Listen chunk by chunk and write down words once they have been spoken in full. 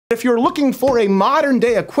If you're looking for a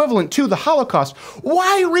modern-day equivalent to the Holocaust,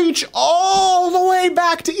 why reach all the way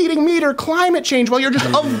back to eating meat or climate change while you're just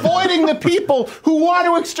avoiding the people who want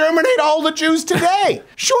to exterminate all the Jews today?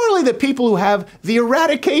 Surely the people who have the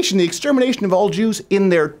eradication, the extermination of all Jews in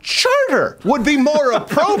their charter would be more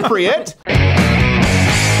appropriate.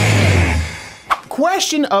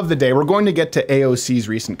 Question of the day. We're going to get to AOC's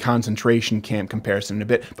recent concentration camp comparison in a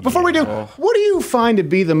bit. But before we do, what do you find to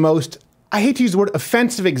be the most, I hate to use the word,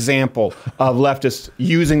 offensive example of leftists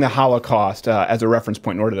using the Holocaust as a reference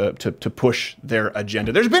point in order to push their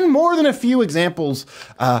agenda? There's been more than a few examples.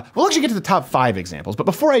 We'll actually get to the top 5 examples. But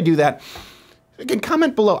before I do that, again,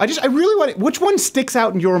 comment below. I really want which one sticks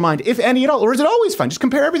out in your mind, if any at all, or is it always fun? Just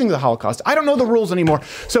compare everything to the Holocaust. I don't know the rules anymore.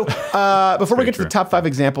 So before we get to the top 5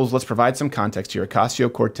 examples, let's provide some context here.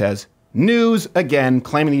 Ocasio-Cortez news again,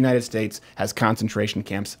 claiming the United States has concentration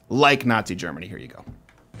camps like Nazi Germany. Here you go.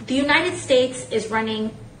 The United States is running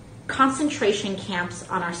concentration camps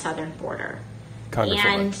on our southern border.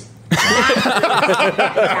 And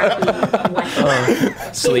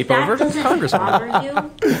sleepover? If that doesn't bother you,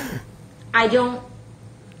 I don't.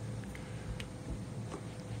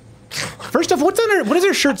 First off, what does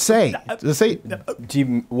her shirt say? Does it say?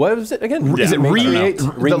 What is it again? Is it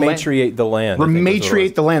rematriate the land?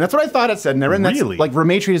 Rematriate the land. That's what I thought it said. And that's Really? like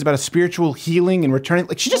rematriate is about a spiritual healing and returning.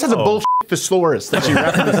 Like she just has a bullshit thesaurus that she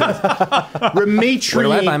references.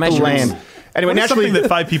 Rematriate the land. Anyway, naturally, something that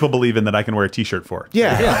 5 people believe in that I can wear a T-shirt for.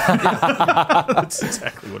 Yeah. That's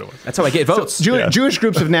exactly what it was. That's how I get votes. So, Jewish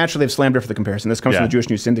groups have naturally slammed her for the comparison. This comes from the Jewish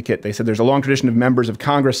News Syndicate. They said there's a long tradition of members of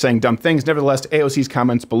Congress saying dumb things. Nevertheless, AOC's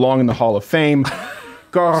comments belong in the Hall of Fame.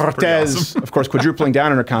 Cortez, awesome. of course, quadrupling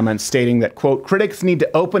down on her comments, stating that, quote, critics need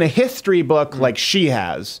to open a history book like she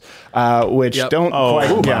has, which don't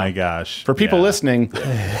quite. Oh my gosh. For people listening.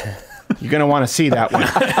 You're going to want to see that one. You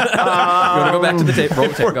want to go back to the tape? Roll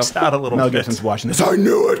the tape. It works out a little Mel bit. Gibson's watching this. I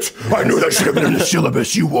knew it. I knew that should have been in the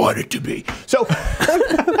syllabus you want it to be. So,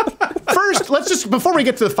 first, let's just, before we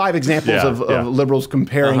get to the 5 examples of liberals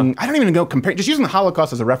comparing, I don't even know, just using the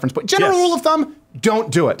Holocaust as a reference point. General rule of thumb,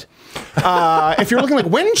 don't do it. If you're looking like,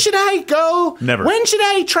 when should I go? Never. When should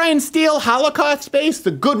I try and steal Holocaust space?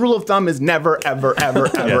 The good rule of thumb is never, ever, ever,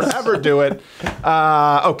 ever, ever do it.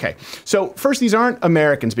 Okay. So first, these aren't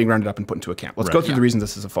Americans being rounded up and put into a camp. Let's go through the reasons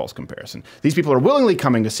this is a false comparison. These people are willingly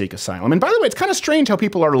coming to seek asylum. And by the way, it's kind of strange how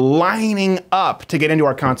people are lining up to get into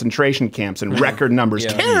our concentration camps in record numbers.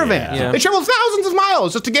 Caravans. They travel thousands of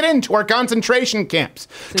miles just to get into our concentration camps.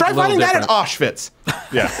 Try finding that at Auschwitz.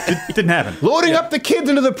 It didn't happen. Loading up the kids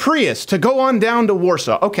into the Prius to go on down to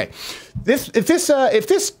Warsaw. Okay, if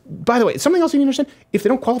this, by the way, something else you need to understand, if they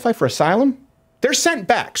don't qualify for asylum, they're sent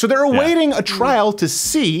back. So they're awaiting a trial to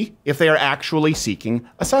see if they are actually seeking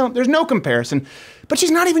asylum. There's no comparison, but she's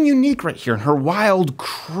not even unique right here in her wild,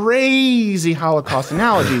 crazy Holocaust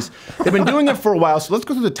analogies. They've been doing it for a while, so let's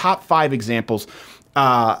go through the top 5 examples.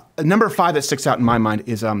 Number 5 that sticks out in my mind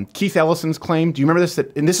is Keith Ellison's claim. Do you remember this?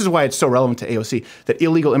 And this is why it's so relevant to AOC, that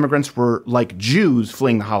illegal immigrants were like Jews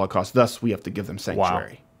fleeing the Holocaust. Thus, we have to give them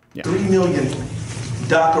sanctuary. Wow. 3 million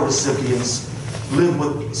DACA recipients live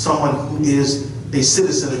with someone who is a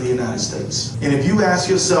citizen of the United States. And if you ask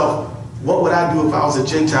yourself, what would I do if I was a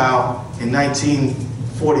Gentile in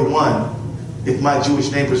 1941 if my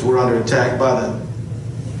Jewish neighbors were under attack by the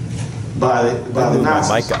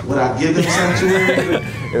Nazis? Would I give them sanctuary?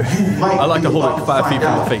 I like to hold it 5 feet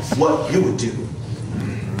from the face. What you would do.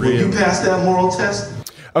 Will you pass that moral test?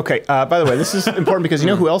 Okay, by the way, this is important because you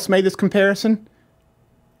know who else made this comparison?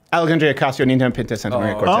 Alexandria Ocasio-Cortez, Santa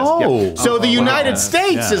Maria Cortez. So the United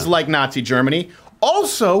States is like Nazi Germany.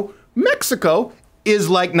 Also, Mexico is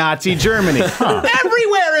like Nazi Germany.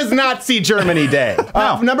 Everywhere is Nazi Germany Day.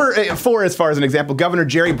 Number 4, as far as an example, Governor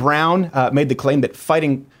Jerry Brown made the claim that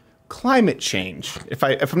fighting climate change, if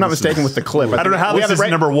I'm not mistaken with the clip. I don't know how this is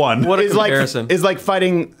number 1. What a comparison. Is like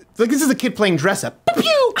fighting, like this is a kid playing dress up. Pew,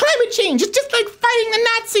 pew, climate change, it's just like fighting the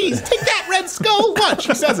Nazis. Take that, Red Skull. Watch,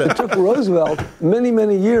 he says it. It took Roosevelt many,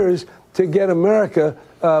 many years to get America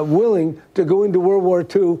willing to go into World War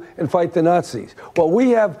II and fight the Nazis. Well,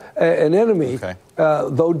 we have an enemy,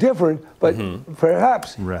 though different, but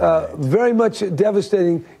perhaps very much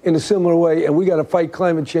devastating in a similar way, and we got to fight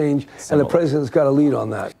climate change, and the president's got to lead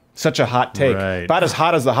on that. Such a hot take. About as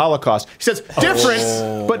hot as the Holocaust. He says,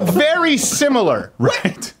 different, but very similar.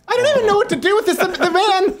 Right. I don't even know what to do with this. The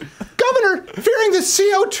man, governor, fearing the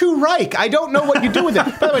CO2 Reich. I don't know what you do with it.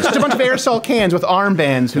 By the way, it's just a bunch of aerosol cans with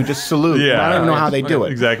armbands who just salute. I don't even know how they do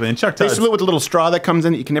it. Exactly. And Chuck They salute with a little straw that comes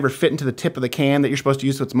in that you can never fit into the tip of the can that you're supposed to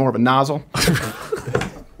use, so it's more of a nozzle.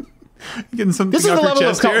 Getting something This is off the your level of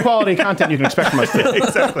chest here. quality content you can expect from us.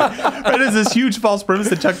 Exactly. But it is this huge false premise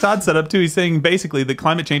that Chuck Todd set up too. He's saying basically that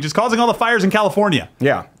climate change is causing all the fires in California.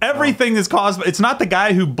 Yeah. Everything is caused. It's not the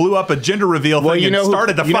guy who blew up a gender reveal thing and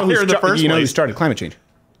started the fire in the first place. You know who started climate change?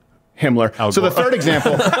 Himmler. So the third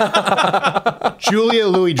example, Julia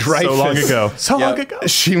Louis-Dreyfus. So long ago.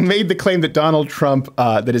 She made the claim that Donald Trump,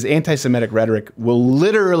 that his anti-Semitic rhetoric will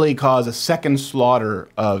literally cause a second slaughter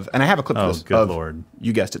of, and I have a clip of this, good Lord.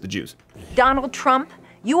 You guessed it, the Jews. Donald Trump,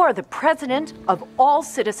 you are the president of all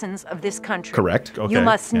citizens of this country. Correct. Okay, You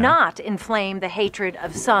must not inflame the hatred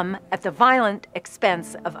of some at the violent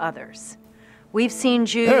expense of others. We've seen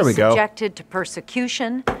Jews subjected to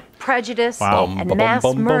persecution, prejudice, and mass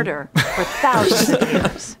murder for thousands of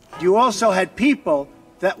years. You also had people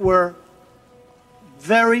that were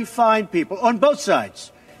very fine people on both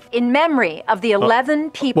sides. In memory of the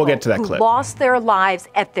 11 people who lost their lives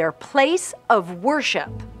at their place of worship,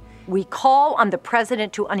 we call on the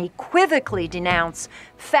president to unequivocally denounce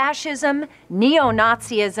fascism,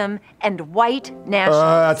 neo-Nazism, and white nationalism.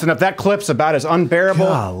 That's enough. That clip's about as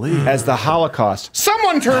unbearable as the Holocaust.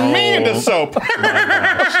 Someone turn me into soap.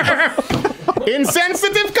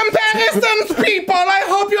 Insensitive comparisons, people. I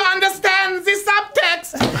hope you understand the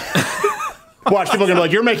subtext. Watch, people are going to be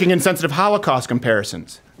like, you're making insensitive Holocaust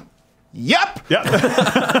comparisons. Yep.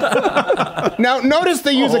 Now, notice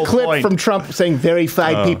they use a clip from Trump saying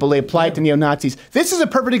verified people. They applied to neo-Nazis. This is a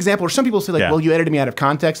perfect example where some people say, like, well, you edited me out of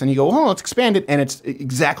context. And you go, oh, let's expand it. And it's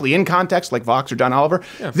exactly in context, like Vox or John Oliver.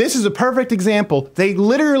 Yeah. This is a perfect example. They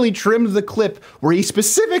literally trimmed the clip where he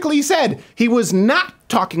specifically said he was not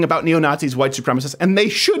talking about neo-Nazis, white supremacists, and they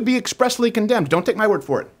should be expressly condemned. Don't take my word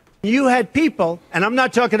for it. You had people, and I'm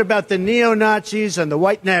not talking about the neo-Nazis and the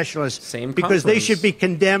white nationalists, because they should be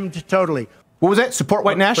condemned totally. What was that? Support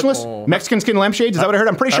white nationalists? Mexican-skinned lampshades? Is that what I heard?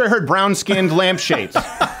 I'm pretty sure I heard brown-skinned lampshades.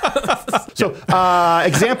 So,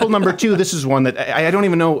 example number 2, this is one that I don't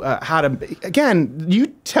even know how to... Again, you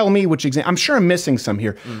tell me which example. I'm sure I'm missing some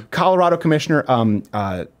here. Colorado Commissioner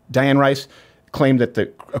Diane Rice claimed that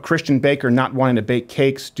a Christian baker not wanting to bake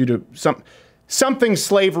cakes due to something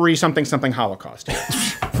slavery, something Holocaust.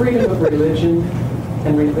 Freedom of religion,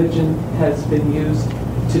 and religion has been used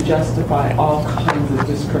to justify all kinds of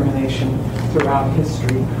discrimination throughout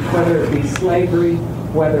history, whether it be slavery,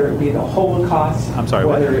 whether it be the Holocaust,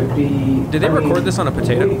 whether it be... Did they record this on a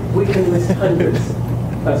potato? We can list hundreds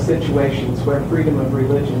of situations where freedom of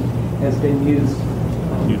religion has been used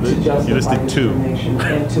to justify discrimination.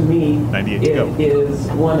 And to me, it is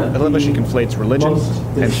one of the most conflates religion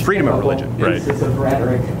and freedom of religion. Pieces of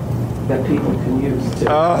rhetoric that people can use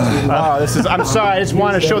to... this is... I'm sorry, I just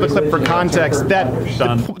want to show the clip for context.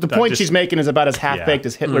 The point she's making is about as half-baked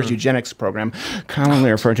as Hitler's eugenics program,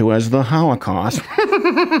 commonly referred to as the Holocaust.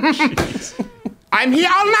 I'm here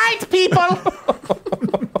all night, people!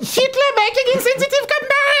 Hitler making insensitive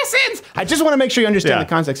comparisons! I just want to make sure you understand the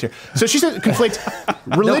context here. So she says, conflates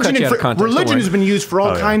religion and religion has been used for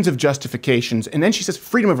all kinds of justifications, and then she says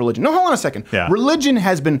freedom of religion. No, hold on a second. Religion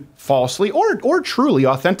has been falsely or truly,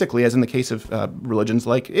 authentically, as in the case of religions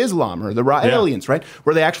like Islam or the Raelians, right?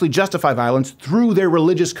 Where they actually justify violence through their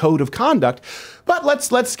religious code of conduct. But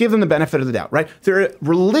let's give them the benefit of the doubt, right?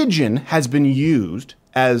 Religion has been used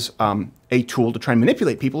as a tool to try and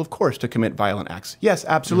manipulate people, of course, to commit violent acts. Yes,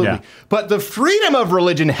 absolutely. But the freedom of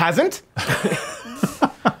religion hasn't.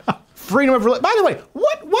 Freedom of religion. By the way,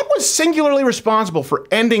 what was singularly responsible for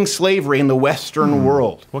ending slavery in the Western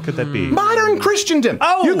world? What could that be? Modern Christendom.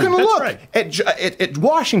 Oh, you can look at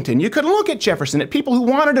Washington. You could look at Jefferson, at people who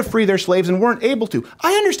wanted to free their slaves and weren't able to.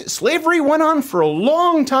 I understand. Slavery went on for a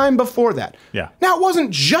long time before that. Now, it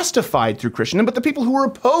wasn't justified through Christendom, but the people who were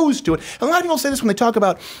opposed to it. And a lot of people say this when they talk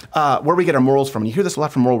about where we get our morals from. And you hear this a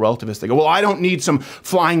lot from moral relativists. They go, well, I don't need some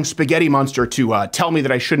flying spaghetti monster to tell me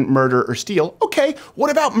that I shouldn't murder or steal. Okay,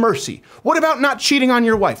 what about mercy? What about not cheating on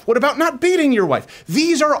your wife? What about not beating your wife?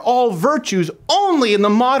 These are all virtues only in the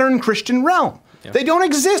modern Christian realm. They don't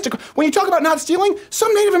exist. When you talk about not stealing,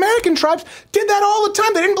 some Native American tribes did that all the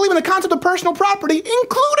time. They didn't believe in the concept of personal property,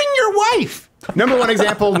 including your wife. Number 1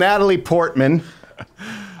 example, Natalie Portman.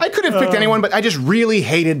 I could have picked anyone, but I just really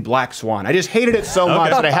hated Black Swan. I just hated it so much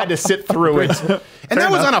that I had to sit through it. And that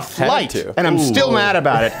was on a flight, and I'm still mad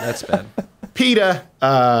about it. That's bad. PETA,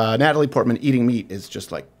 Natalie Portman eating meat is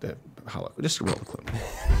just like the just a real clip.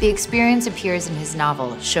 The experience appears in his novel,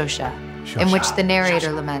 Shosha, in which the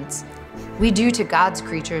narrator laments, "We do to God's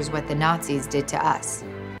creatures what the Nazis did to us."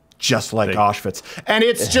 Just like Auschwitz. And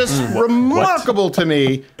it's just remarkable to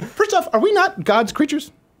me. First off, are we not God's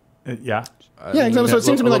creatures? Yeah, exactly. So it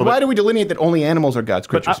seems to me like, why do we delineate that only animals are God's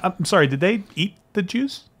creatures? But I'm sorry, did they eat the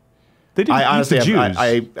Jews? They didn't honestly, eat the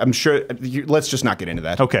Jews. I'm sure. Let's just not get into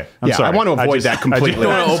that. Okay, I'm sorry. I want to avoid that completely.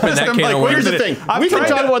 I don't want to open that can of worms. Here's the thing. We can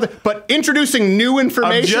talk about it, but introducing new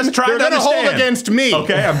information, they're going to hold against me.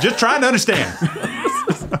 Okay, I'm just trying to understand.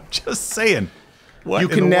 I'm just saying. You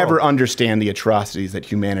can never understand the atrocities that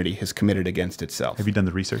humanity has committed against itself. Have you done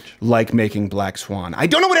the research? Like making Black Swan. I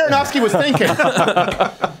don't know what Aronofsky was thinking.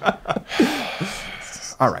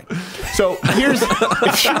 All right. So here's,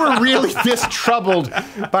 if you were really this troubled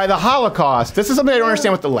by the Holocaust, this is something I don't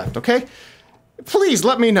understand with the left, okay? Please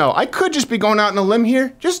let me know. I could just be going out on a limb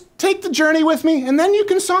here. Just take the journey with me, and then you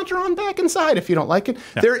can saunter on back inside if you don't like it.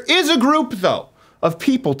 Yeah. There is a group, though, of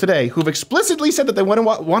people today who've explicitly said that they want to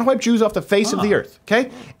wipe Jews off the face of the earth,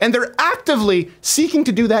 okay? And they're actively seeking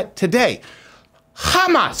to do that today.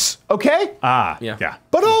 Hamas, okay? Yeah.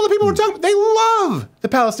 But all the people we're talking about, they love the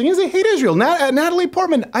Palestinians. They hate Israel. Natalie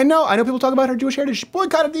Portman, I know people talk about her Jewish heritage. She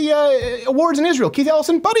boycotted the awards in Israel. Keith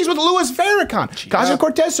Ellison buddies with Louis Farrakhan.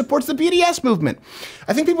 Ocasio-Cortez supports the BDS movement.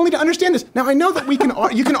 I think people need to understand this. Now, I know that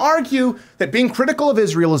you can argue that being critical of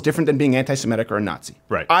Israel is different than being anti-Semitic or a Nazi.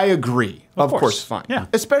 Right. I agree. Of course, fine. Yeah.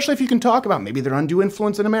 Especially if you can talk about maybe their undue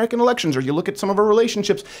influence in American elections, or you look at some of our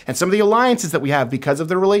relationships and some of the alliances that we have because of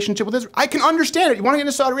their relationship with Israel. I can understand it. You want to get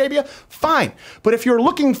into Saudi Arabia? Fine. But if you're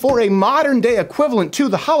looking for a modern-day equivalent to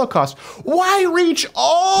the Holocaust, why reach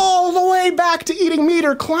all the way back to eating meat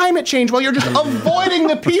or climate change while you're just avoiding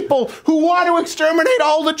the people who want to exterminate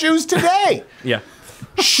all the Jews today? Yeah.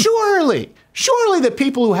 Surely the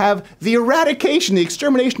people who have the eradication, the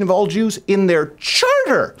extermination of all Jews in their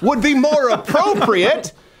charter would be more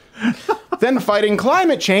appropriate than fighting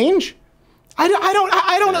climate change. I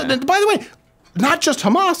don't know. By the way, not just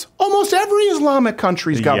Hamas, almost every Islamic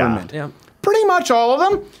country's government. Yeah. Pretty much all of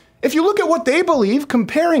them. If you look at what they believe,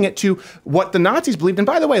 comparing it to what the Nazis believed, and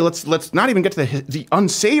by the way, let's not even get to the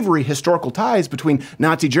unsavory historical ties between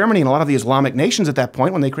Nazi Germany and a lot of the Islamic nations at that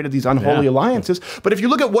point when they created these unholy alliances. But if you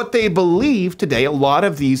look at what they believe today, a lot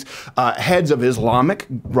of these heads of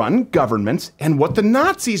Islamic-run governments and what the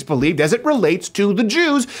Nazis believed as it relates to the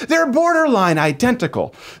Jews, they're borderline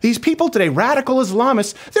identical. These people today, radical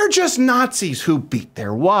Islamists, they're just Nazis who beat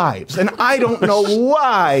their wives. And I don't know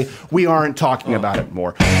why we aren't talking about it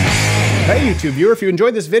more. Hey YouTube viewer, if you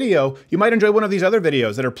enjoyed this video, you might enjoy one of these other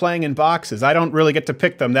videos that are playing in boxes. I don't really get to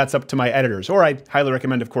pick them, that's up to my editors. Or I highly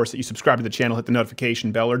recommend, of course, that you subscribe to the channel, hit the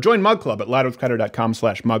notification bell, or join Mug Club at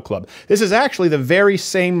loudwithcreditor.com/mugclub. This is actually the very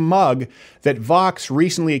same mug that Vox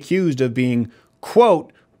recently accused of being,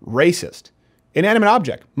 quote, racist. Inanimate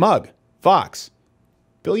object, mug, Vox,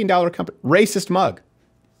 billion-dollar company, racist mug.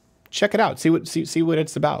 Check it out, see what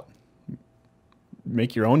it's about.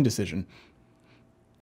 Make your own decision.